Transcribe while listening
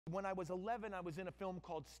When I was 11, I was in a film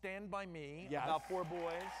called Stand By Me, Yes. about 4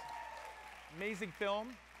 boys. Amazing film.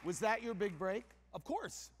 Was that your big break? Of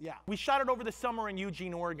course. Yeah. We shot it over the summer in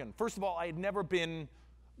Eugene, Oregon. First of all, I had never been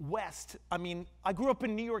west. I mean, I grew up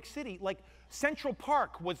in New York City. Like, Central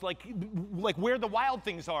Park was like where the wild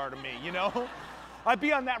things are to me, you know? I'd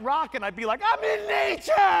be on that rock and I'd be like, I'm in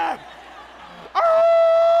nature! Oh!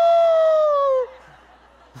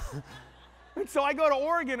 And so I go to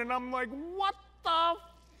Oregon and I'm like, what the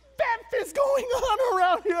F is going on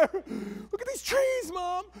around here? Look at these trees,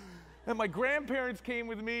 Mom. And my grandparents came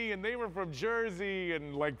with me and they were from Jersey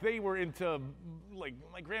and like they were into, like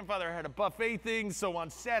my grandfather had a buffet thing, so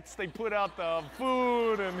on sets they put out the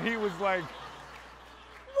food and he was like,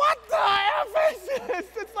 what the F is this?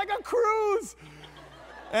 It's like a cruise.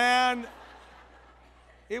 And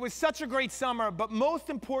it was such a great summer, but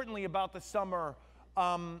most importantly about the summer,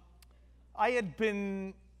 I had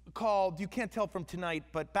been called, you can't tell from tonight,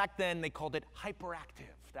 but back then they called it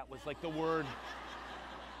hyperactive. That was like the word.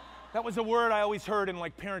 That was a word I always heard in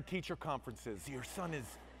like parent-teacher conferences. Your son is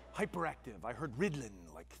hyperactive. I heard Ritalin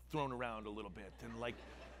like thrown around a little bit, and like,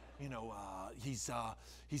 you know, he's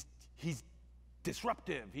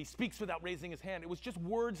disruptive. He speaks without raising his hand. It was just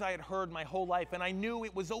words I had heard my whole life, and I knew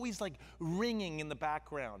it was always like ringing in the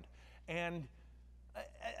background, and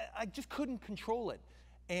I just couldn't control it.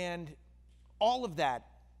 And all of that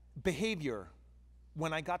behavior,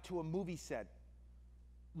 when I got to a movie set,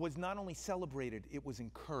 was not only celebrated, it was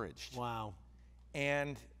encouraged. Wow.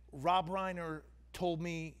 And Rob Reiner told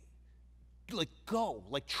me, like, go,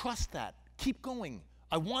 like, trust that, keep going.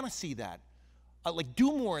 I want to see that. Like,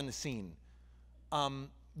 do more in the scene.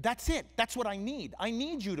 That's it, that's what I need. I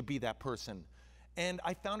need you to be that person. And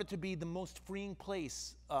I found it to be the most freeing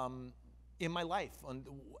place in my life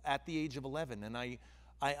at the age of 11. And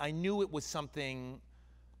I knew it was something,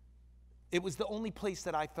 it was the only place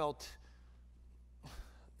that I felt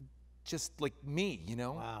just like me, you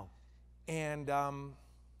know? Wow. And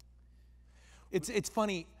it's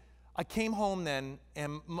funny, I came home then,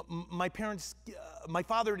 and my parents, my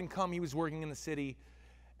father didn't come, he was working in the city,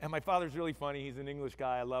 and my father's really funny, he's an English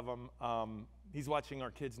guy, I love him. He's watching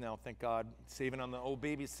our kids now, thank God, saving on the old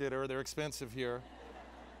babysitter, they're expensive here.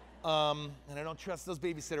 And I don't trust those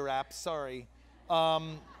babysitter apps, sorry.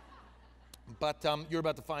 But you're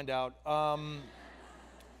about to find out.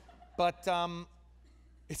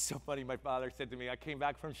 It's so funny, my father said to me, I came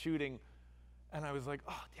back from shooting, and I was like,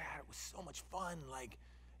 oh, Dad, it was so much fun. Like,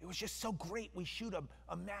 it was just so great. We shoot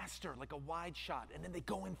a master, like a wide shot, and then they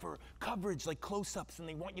go in for coverage, like close-ups, and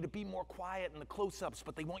they want you to be more quiet in the close-ups,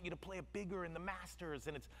 but they want you to play it bigger in the masters,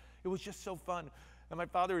 and it was just so fun. And my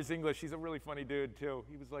father is English. He's a really funny dude, too.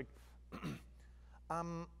 He was like,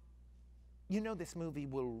 you know this movie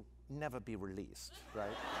will never be released,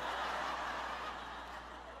 right?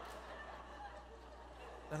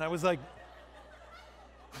 And I was like,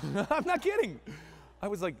 I'm not kidding. I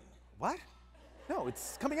was like, what? No,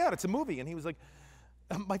 it's coming out, it's a movie. And he was like,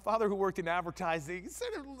 my father who worked in advertising, said,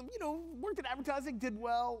 you know, worked in advertising, did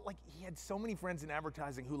well. Like, he had so many friends in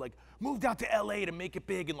advertising who like moved out to LA to make it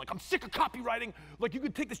big and like, I'm sick of copywriting. Like, you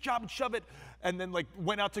could take this job and shove it. And then like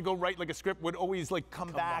went out to go write like a script, would always like come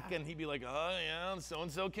back and he'd be like, oh yeah,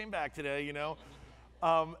 so-and-so came back today, you know?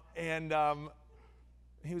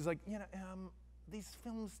 He was like, you know, these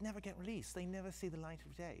films never get released. They never see the light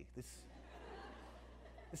of day. This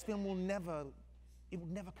film will never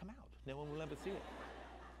come out. No one will ever see it.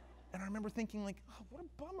 And I remember thinking like, oh, what a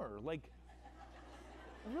bummer. Like,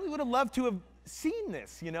 I really would have loved to have seen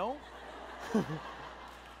this, you know?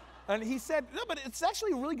 And he said, no, but it's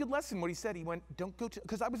actually a really good lesson what he said. He went, don't go to,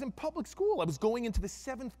 because I was in public school. I was going into the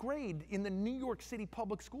 7th grade in the New York City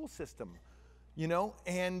public school system, you know?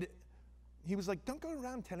 And he was like, don't go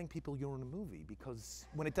around telling people you're in a movie, because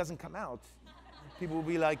when it doesn't come out, people will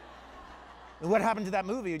be like, what happened to that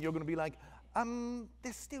movie? And you're going to be like,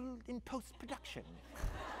 they're still in post-production.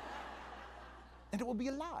 And it will be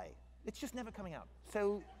a lie. It's just never coming out.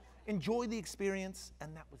 So enjoy the experience,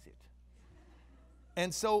 and that was it.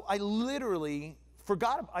 And so I literally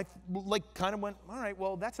forgot. I like kind of went, all right,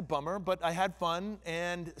 well, that's a bummer, but I had fun,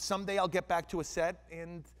 and someday I'll get back to a set,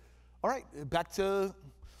 and all right, back to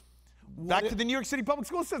the New York City public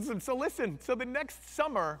school system. So listen, so the next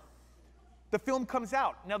summer, the film comes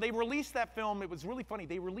out. Now, they released that film. It was really funny.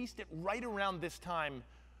 They released it right around this time.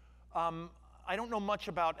 I don't know much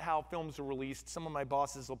about how films are released. Some of my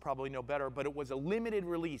bosses will probably know better, but it was a limited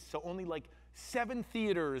release, so only like 7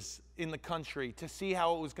 theaters in the country to see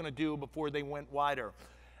how it was going to do before they went wider.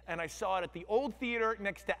 And I saw it at the old theater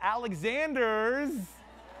next to Alexander's.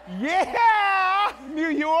 Yeah! New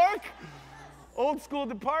York. old school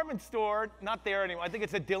department store, not there anymore. I think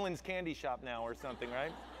it's a Dylan's Candy Shop now or something,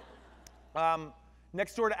 right?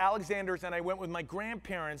 Next door to Alexander's, and I went with my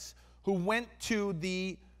grandparents who went to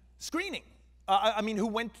the screening. Who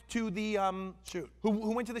went to the shoot.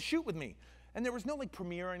 Who went to the shoot with me. And there was no like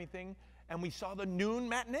premiere or anything, and we saw the noon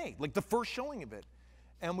matinee, like the first showing of it.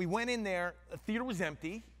 And we went in there, the theater was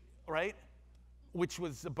empty, right? Which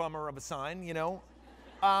was a bummer of a sign, you know?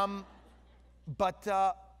 But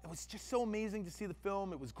it was just so amazing to see the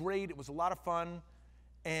film. It was great, it was a lot of fun.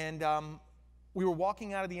 And we were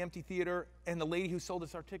walking out of the empty theater, and the lady who sold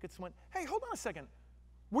us our tickets went, "Hey, hold on a second.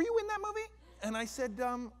 Were you in that movie?" And I said,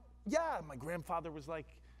 "Yeah." My grandfather was like,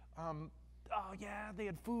 "Oh yeah, they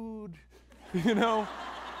had food," you know?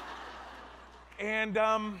 And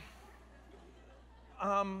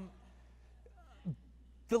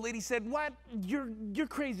the lady said, "What? You're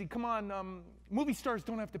crazy. Come on. Movie stars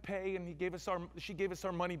don't have to pay." And she gave us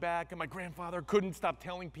our money back. And my grandfather couldn't stop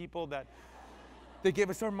telling people that they gave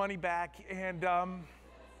us our money back. And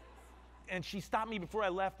she stopped me before I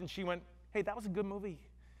left, and she went, "Hey, that was a good movie."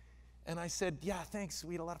 And I said, "Yeah, thanks.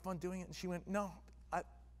 We had a lot of fun doing it." And she went, "No,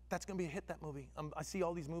 that's gonna be a hit. That movie. I see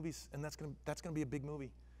all these movies, and that's gonna be a big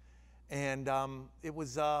movie." And it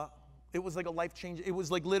was like a life change. It was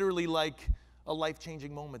like literally like a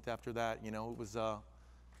life-changing moment after that. You know, it was a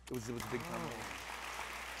big time.